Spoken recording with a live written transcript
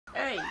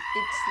Alright,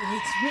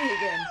 it's me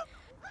again.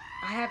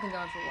 I have been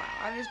gone for a while.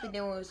 I've just been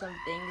dealing with some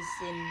things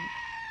in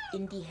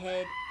indie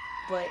head,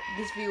 but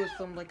this video was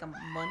filmed like a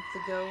month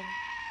ago.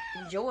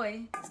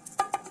 Enjoy!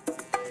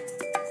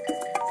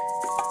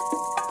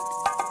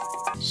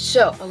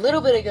 So, a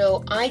little bit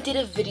ago, I did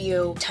a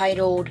video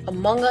titled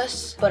Among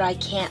Us, but I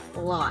Can't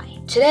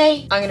Lie.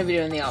 Today, I'm gonna be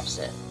doing the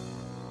opposite.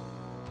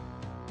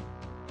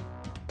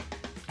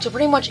 So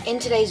pretty much in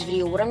today's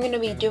video, what I'm going to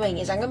be doing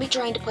is I'm going to be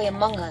trying to play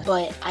Among Us,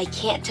 but I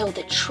can't tell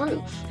the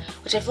truth,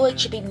 which I feel like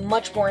should be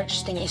much more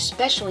interesting,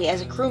 especially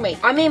as a crewmate.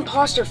 I'm an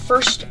imposter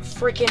first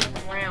freaking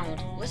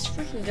round. Let's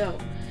freaking go.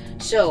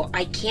 So,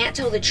 I can't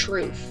tell the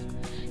truth.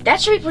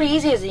 That should be pretty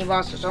easy as the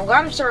imposter, so I'm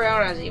glad I'm starting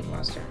out as the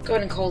imposter. Go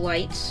ahead and call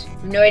lights.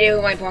 No idea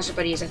who my imposter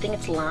buddy is. I think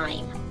it's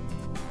Lime.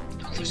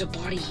 Oh, there's a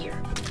body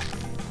here.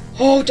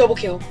 Oh, double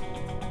kill.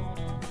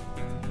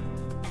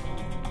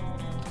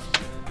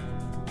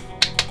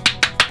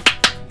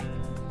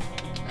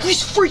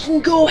 Let's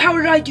freaking go! How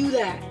did I do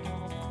that?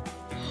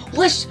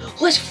 Let's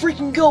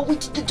freaking go! We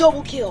did the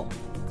double kill.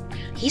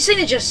 He's saying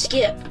to just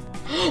skip.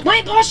 My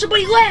imposter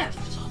buddy left!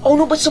 Oh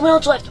no, but someone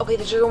else left. Okay,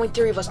 there's only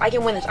 3 of us. I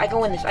can win this. I can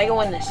win this. I can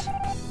win this.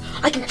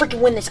 I can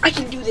freaking win this. I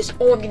can do this.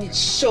 Oh, I'm getting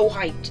so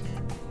hyped.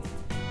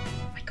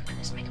 I can win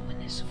this. I can win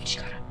this. We just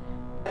gotta...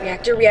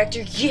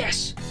 Reactor.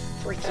 Yes!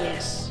 Freak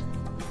yes.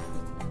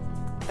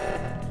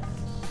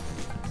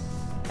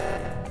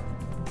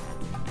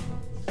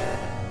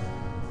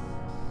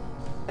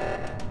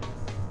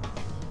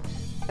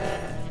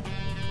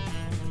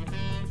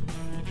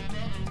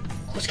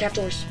 Close cap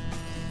doors.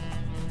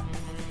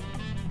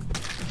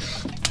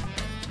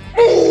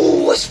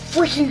 Oh, let's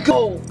freaking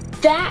go!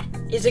 That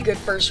is a good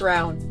first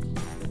round.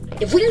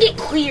 If we can get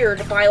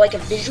cleared by like a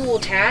visual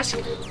task,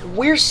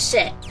 we're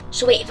set.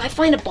 So wait, if I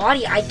find a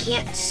body, I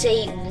can't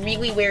say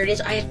really where it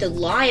is. I have to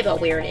lie about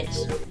where it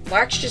is.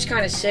 Black's just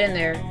kind of sitting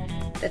there.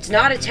 That's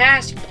not a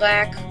task,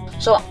 Black.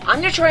 So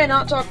I'm gonna try to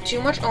not talk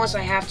too much unless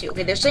I have to.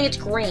 Okay, they're saying it's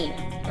green.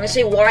 I'm gonna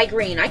say why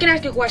green. I can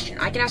ask a question.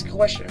 I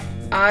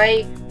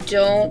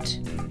don't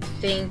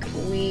think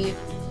we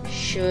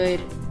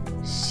should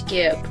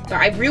skip.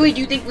 I really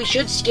do think we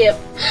should skip.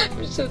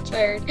 I'm so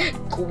tired.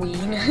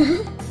 Queen.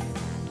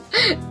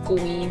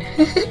 Queen.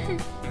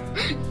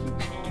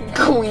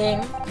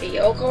 Hey,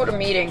 y'all called a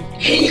meeting.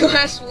 Any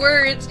last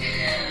words?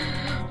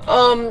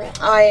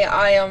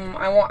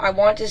 I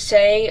want to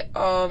say,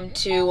 I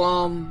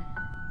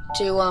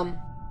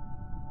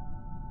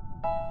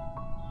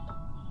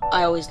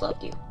always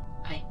loved you.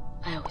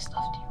 I always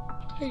loved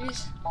you.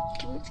 It's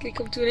gonna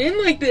come to an end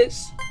like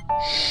this.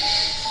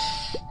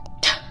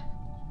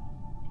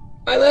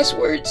 My last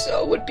words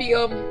would be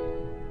I'm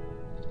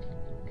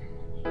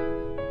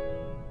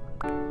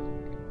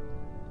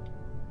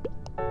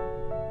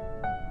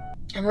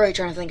really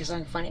trying to think of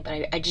something funny,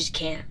 but I just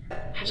can't.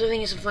 I have to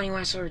think of some funny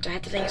last words. I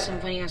have to think of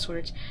some funny last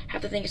words.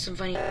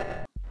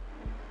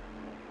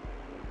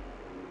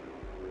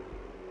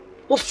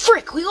 Well,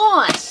 frick, we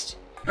lost!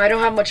 I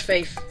don't have much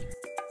faith.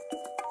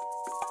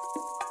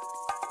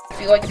 I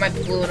feel like it might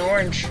be blue and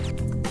orange.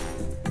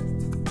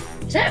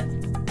 Is that?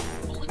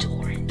 Oh, it's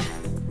orange.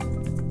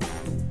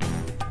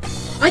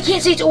 I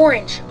can't say it's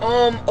orange.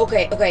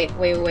 Okay, wait.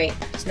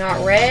 It's not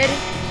red,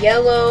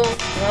 yellow,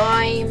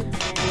 lime,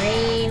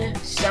 green,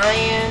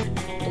 cyan,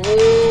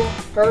 blue,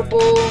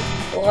 purple,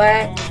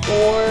 black,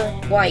 or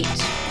white.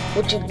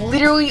 Which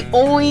literally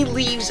only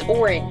leaves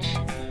orange.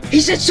 He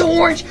said so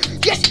orange!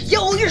 Yes!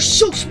 Yellow, you're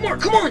so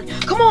smart! Come on!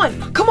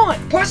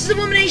 Process of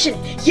elimination!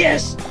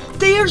 Yes!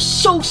 They are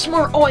so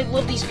smart! Oh, I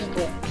love these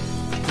people.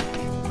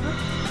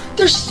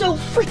 They're so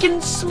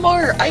freaking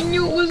smart! I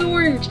knew it was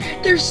orange!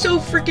 They're so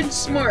freaking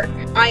smart!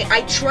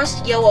 I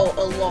trust yellow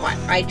a lot.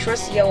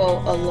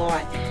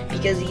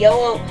 Because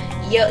yellow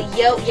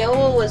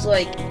was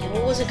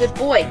a good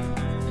boy.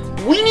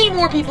 We need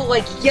more people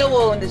like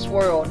Yellow in this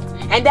world.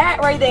 And that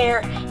right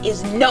there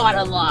is not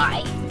a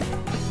lie.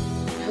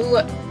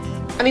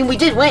 I mean, we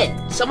did win.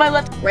 Somebody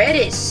left. Red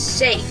is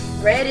safe.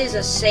 Red is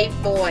a safe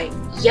boy.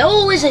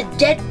 Yellow is a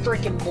dead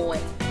freaking boy.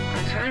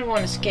 I kind of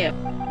want to skip.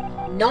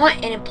 Not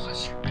an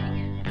imposter.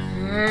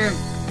 I'm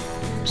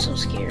so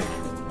scared.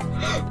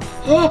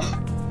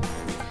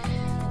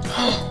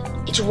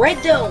 It's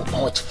red though.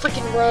 Oh, it's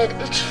freaking red.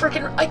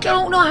 I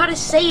don't know how to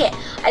say it.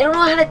 I don't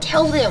know how to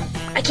tell them.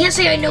 I can't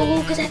say I know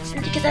who because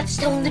that's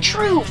telling the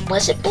truth.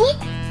 Was it blue?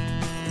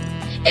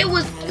 It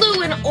was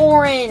blue and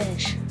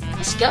orange.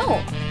 Let's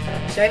go.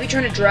 So maybe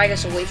trying to drag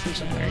us away from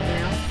somewhere, you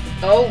know?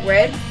 Oh,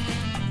 red.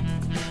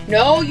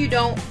 No, you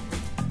don't.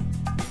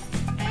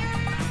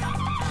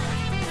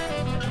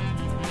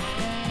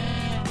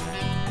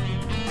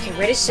 Okay,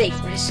 red is safe.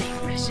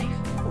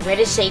 Red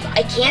is safe.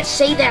 I can't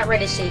say that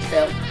red is safe,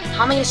 though.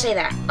 How am I going to say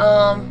that?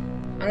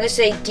 I'm going to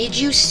say, did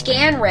you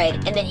scan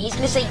red? And then he's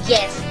going to say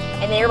yes.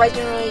 And then everybody's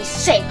going to really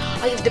safe.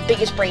 I have the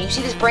biggest brain. You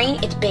see this brain?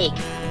 It's big.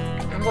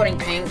 I'm voting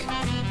pink.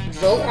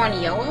 Vote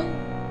on yellow?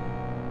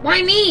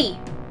 Why me?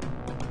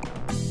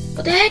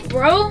 What the heck,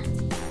 bro?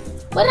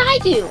 What did I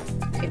do?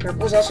 Okay,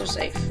 purple's also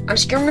safe. I'm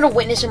scared I'm going to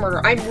witness a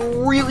murder. I'm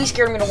really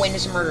scared I'm going to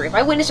witness a murder. If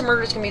I witness a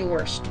murder, it's going to be the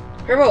worst.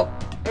 Purple,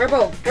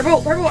 purple,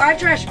 purple, purple, I have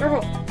trash.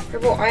 Purple,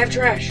 purple, I have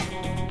trash.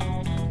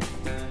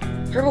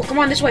 Purple, come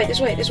on, this way, this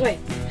way, this way,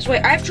 this way.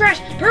 I have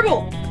trash.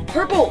 Purple,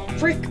 purple,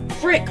 frick,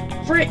 frick,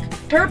 frick,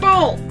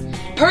 purple,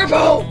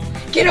 purple,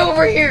 get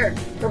over here.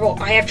 Purple,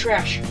 I have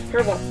trash.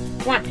 Purple,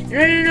 come on,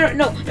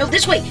 no,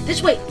 this way,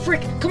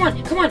 frick, come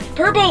on,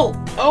 purple.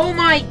 Oh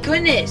my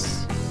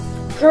goodness.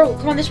 Purple,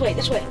 come on, this way,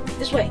 this way,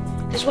 this way,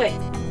 this way.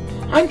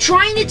 I'm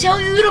trying to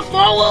tell you to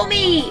follow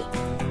me.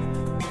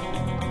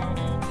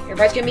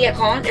 Everybody's gonna be at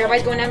comms.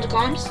 Everybody's going down to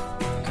comms.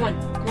 Come on,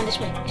 this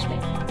way, this way.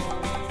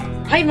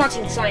 I have not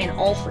seen Cyan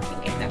all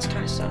freaking game. That's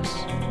kind of sus.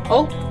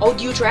 Oh,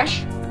 do you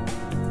trash?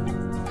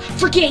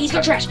 Forget, he's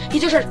got trash.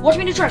 He's got trash. Watch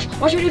me do trash.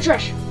 Watch me do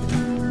trash.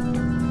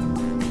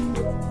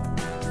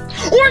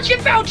 Orange can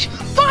vouch!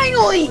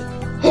 Finally!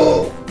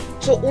 Oh!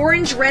 So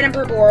orange, red, and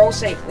purple are all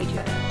safe. Wait, dude.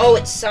 Oh,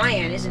 it's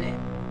Cyan, isn't it?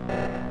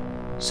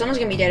 Someone's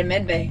gonna be dead in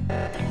medbay.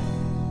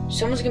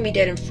 Someone's gonna be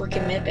dead in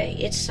freaking medbay.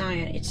 It's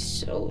Cyan. It's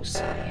so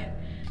Cyan.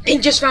 They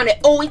just found it.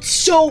 Oh, it's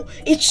so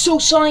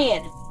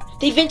Cyan.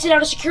 They vented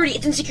out of security.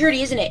 It's in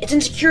security, isn't it? It's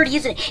in security,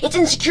 isn't it? It's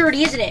in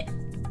security, isn't it?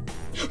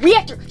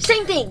 Reactor,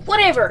 same thing,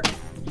 whatever.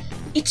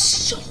 It's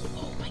so,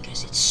 oh my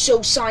goodness, it's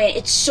so Cyan.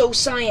 It's so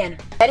Cyan.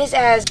 That is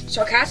as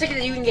sarcastic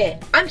as you can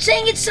get. I'm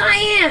saying it's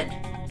Cyan.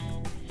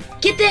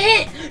 Get the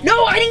hint.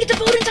 No, I didn't get to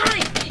vote in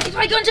time. If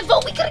I got to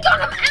vote, we could have got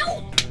him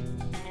out.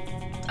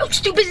 I was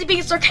too busy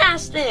being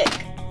sarcastic.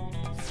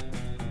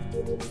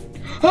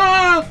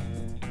 I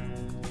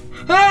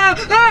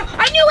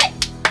knew it.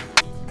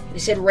 They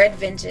said red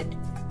vented.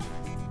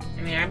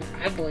 I mean,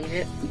 I believe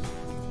it.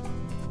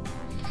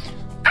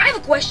 I have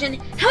a question.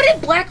 How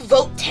did Black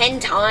vote 10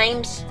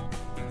 times?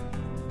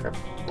 Are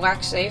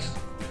Black safe?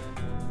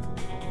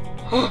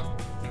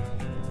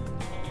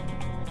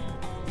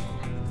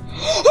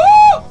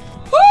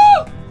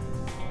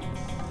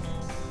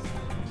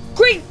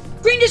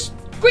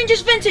 Green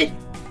just vented.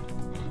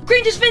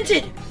 Green just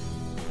vented.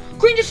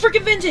 Green just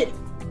freaking vented.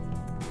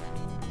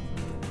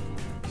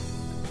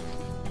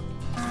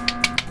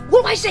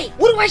 What do I say?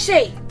 What do I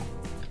say?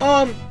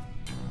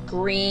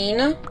 Green.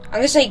 I'm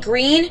gonna say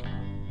green.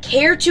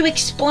 Care to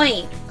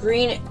explain?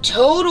 Green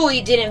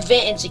totally didn't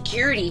vent in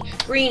security.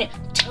 Green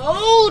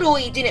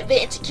totally didn't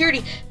vent in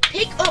security.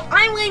 Pick up.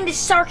 I'm laying this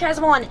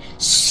sarcasm on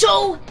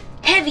so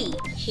heavy.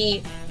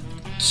 He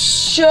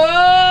totally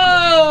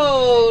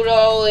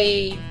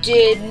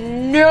did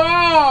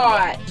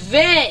not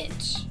vent.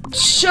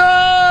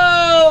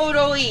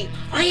 Totally.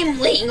 I am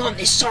laying on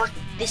this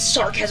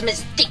sarcasm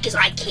as thick as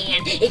I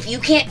can. If you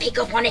can't pick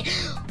up on it,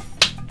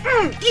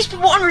 these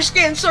people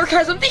understand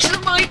sarcasm. These are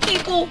my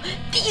people.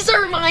 These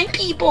are my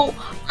people.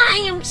 I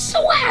am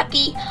so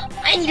happy.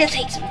 I need to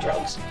take some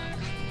drugs.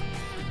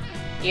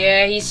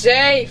 Yeah, he's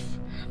safe.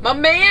 My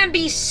man,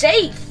 be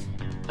safe.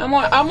 I'm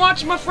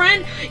watching my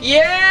friend.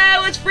 Yeah,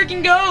 let's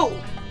freaking go.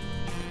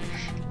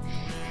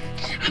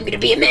 I'm gonna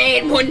be a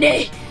man one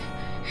day.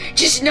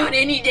 Just not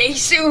any day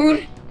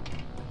soon.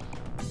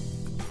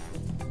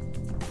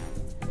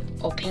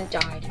 Oh, pink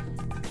died.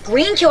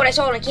 Green killed. I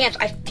saw it on camps.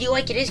 I feel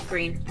like it is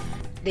green.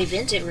 They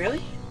vented,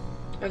 really?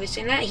 Are they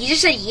saying that? He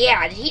just said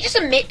yeah. Did he just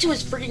admit to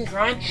his freaking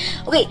crime?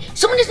 Okay,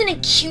 someone doesn't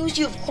accuse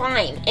you of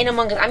crime in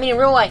Among Us. I mean, in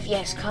real life,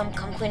 yes, come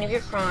clean of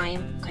your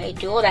crime. Okay,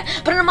 do all that.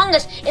 But in Among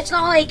Us, it's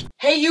not like,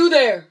 hey, you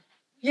there.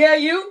 Yeah,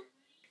 you?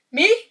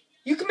 Me?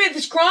 You committed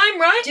this crime,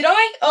 right? Did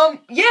I?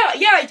 Yeah,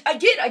 I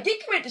did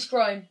commit this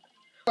crime.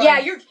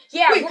 Yeah, wait,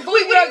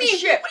 we're out of the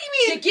ship. What do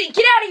you mean?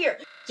 Get out of here.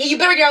 Yeah, you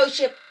better get out of the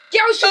ship.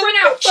 Get out of the ship right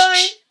now.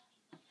 Fine.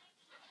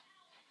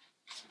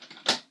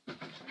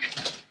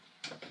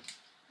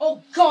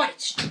 Oh God,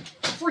 it's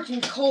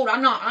freaking cold.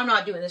 I'm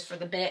not doing this for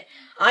the bit.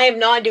 I am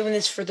not doing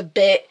this for the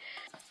bit.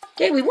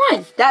 Okay, we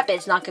won. That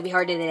bit's not gonna be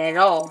hard to do at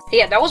all.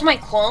 Yeah, that was my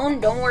clone.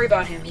 Don't worry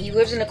about him. He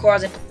lives in the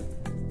closet.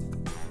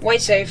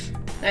 White safe.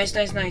 Nice.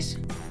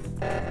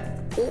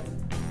 Ooh.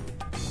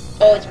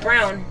 Oh, it's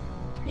brown.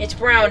 It's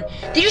brown.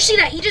 Did you see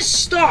that? He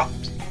just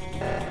stopped.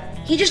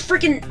 He just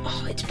freaking.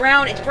 Oh, it's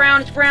brown. It's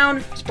brown.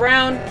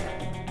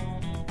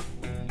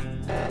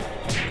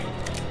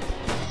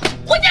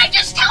 What did I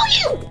just tell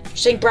you? You're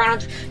saying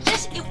brown.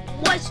 Yes, it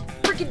was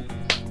freaking.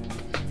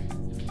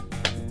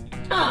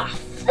 Ah,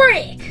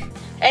 frick.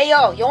 Hey,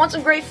 yo, you want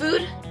some great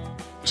food?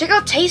 Check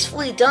out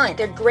Tastefully Done.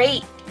 They're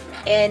great.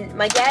 And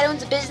my dad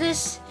owns a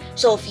business.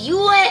 So if you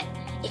let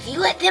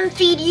them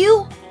feed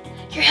you,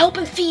 you're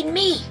helping feed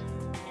me.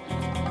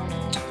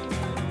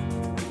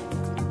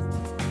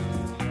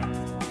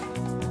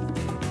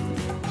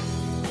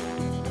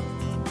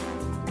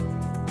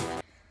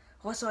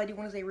 Also, I do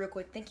want to say real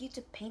quick, thank you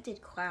to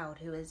Painted Cloud,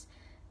 who has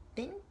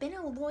been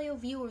a loyal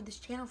viewer of this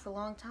channel for a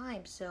long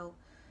time. So,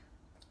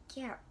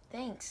 yeah,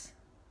 thanks,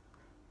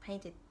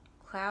 Painted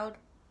Cloud.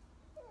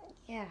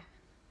 Yeah,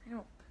 I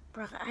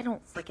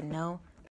don't freaking know.